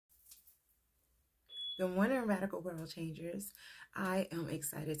Good morning, Radical World Changers. I am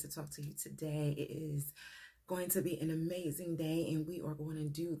excited to talk to you today. It is going to be an amazing day, and we are going to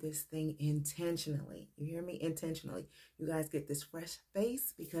do this thing intentionally. You hear me? Intentionally. You guys get this fresh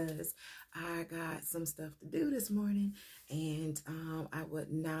face because I got some stuff to do this morning, and I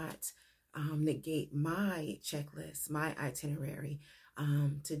would not negate my checklist, my itinerary,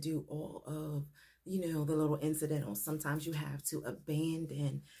 to do all of the little incidentals. Sometimes you have to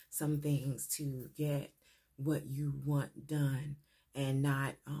abandon some things to get what you want done and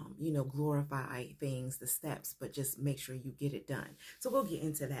not, glorify things, the steps, but just make sure you get it done. So we'll get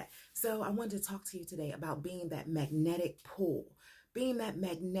into that. So I wanted to talk to you today about being that magnetic pull. Being that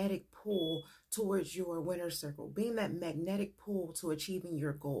magnetic pull towards your winner circle, being that magnetic pull to achieving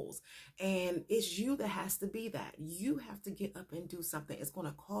your goals. And it's you that has to be that. You have to get up and do something. It's going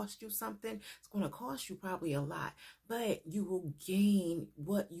to cost you something. It's going to cost you probably a lot, but you will gain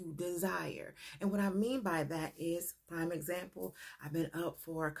what you desire. And what I mean by that is, prime example, I've been up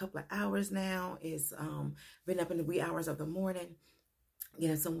for a couple of hours now. It's been up in the wee hours of the morning,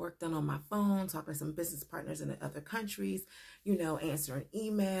 getting some work done on my phone, talking to some business partners in other countries, answering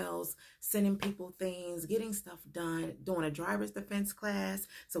emails, sending people things, getting stuff done, doing a driver's defense class.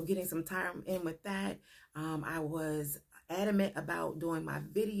 So getting some time in with that. I was adamant about doing my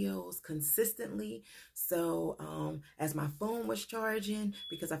videos consistently. So as my phone was charging,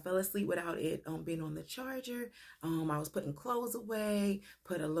 because I fell asleep without it being on the charger, I was putting clothes away,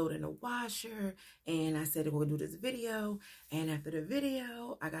 put a load in the washer, and I said, we'll do this video. And after the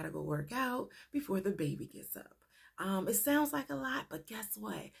video, I got to go work out before the baby gets up. It sounds like a lot, but guess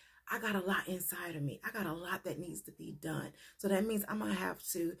what? I got a lot inside of me. I got a lot that needs to be done. So that means I'm going to have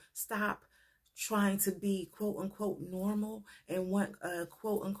to stop trying to be quote unquote normal and want a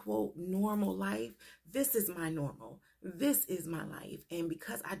quote unquote normal life. This is my normal. This is my life. And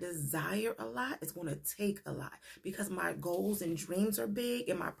because I desire a lot, it's going to take a lot. Because my goals and dreams are big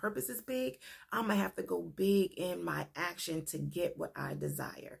and my purpose is big, I'm going to have to go big in my action to get what I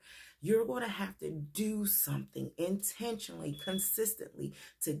desire. You're going to have to do something intentionally, consistently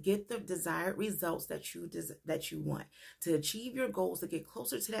to get the desired results that you want. To achieve your goals, to get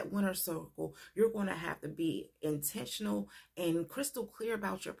closer to that winner circle, you're going to have to be intentional and crystal clear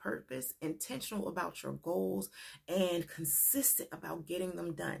about your purpose, intentional about your goals, and consistent about getting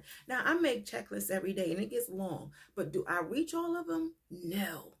them done. Now, I make checklists every day and it gets long, but do I reach all of them?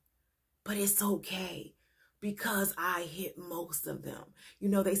 No, but it's okay, because I hit most of them.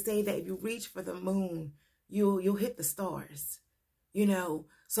 They say that if you reach for the moon, you'll hit the stars.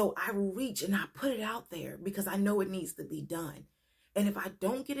 So I reach and I put it out there because I know it needs to be done. And if I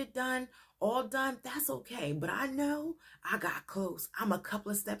don't get it done, all done, that's okay. But I know I got close. I'm a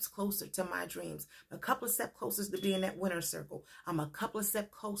couple of steps closer to my dreams. A couple of steps closer to being that winner circle. I'm a couple of steps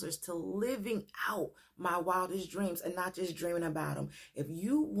closer to living out my wildest dreams and not just dreaming about them. If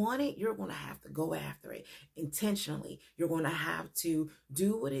you want it, you're going to have to go after it intentionally. You're going to have to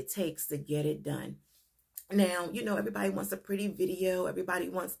do what it takes to get it done. Now, everybody wants a pretty video. Everybody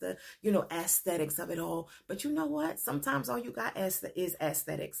wants the, aesthetics of it all. But you know what? Sometimes all you got is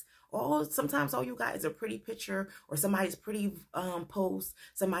aesthetics. Sometimes all you got is a pretty picture or somebody's pretty post,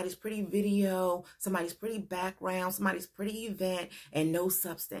 somebody's pretty video, somebody's pretty background, somebody's pretty event, and no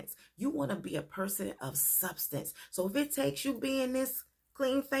substance. You want to be a person of substance. So if it takes you being this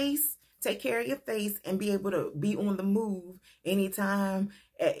clean face, take care of your face and be able to be on the move anytime,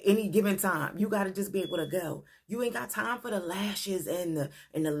 at any given time. You got to just be able to go. You ain't got time for the lashes and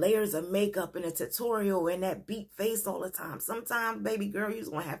the layers of makeup and a tutorial and that beat face all the time. Sometimes, baby girl, you're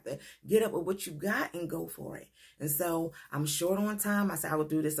just going to have to get up with what you got and go for it. And so I'm short on time. I said I would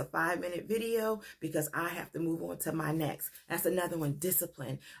do this a 5-minute video because I have to move on to my next. That's another one,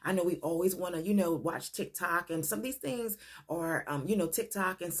 discipline. I know we always want to, watch TikTok, and some of these things are,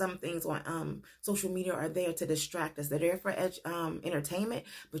 TikTok and some things on social media are there to distract us. They're there for entertainment,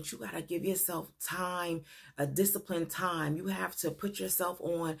 but you got to give yourself time, a disciplined time. You have to put yourself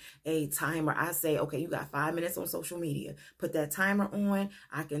on a timer. I say, okay, you got 5 minutes on social media. Put that timer on.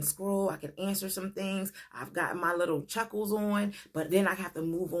 I can scroll. I can answer some things. I've got my little chuckles on, but then I have to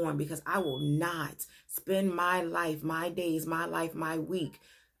move on because I will not spend my life, my days, my life, my week,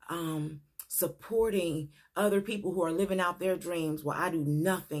 supporting other people who are living out their dreams while I do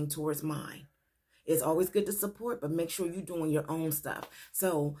nothing towards mine. It's always good to support, but make sure you're doing your own stuff.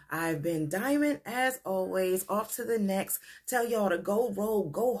 So I've been Diamond, as always. Off to the next. Tell y'all to go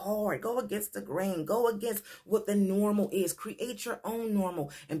rogue, go hard, go against the grain, go against what the normal is. Create your own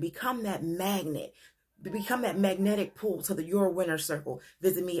normal and become that magnet. Become that magnetic pull to your winner circle.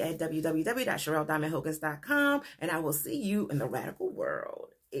 Visit me at www.CherrelleDiamondHawkins.com, and I will see you in the radical world.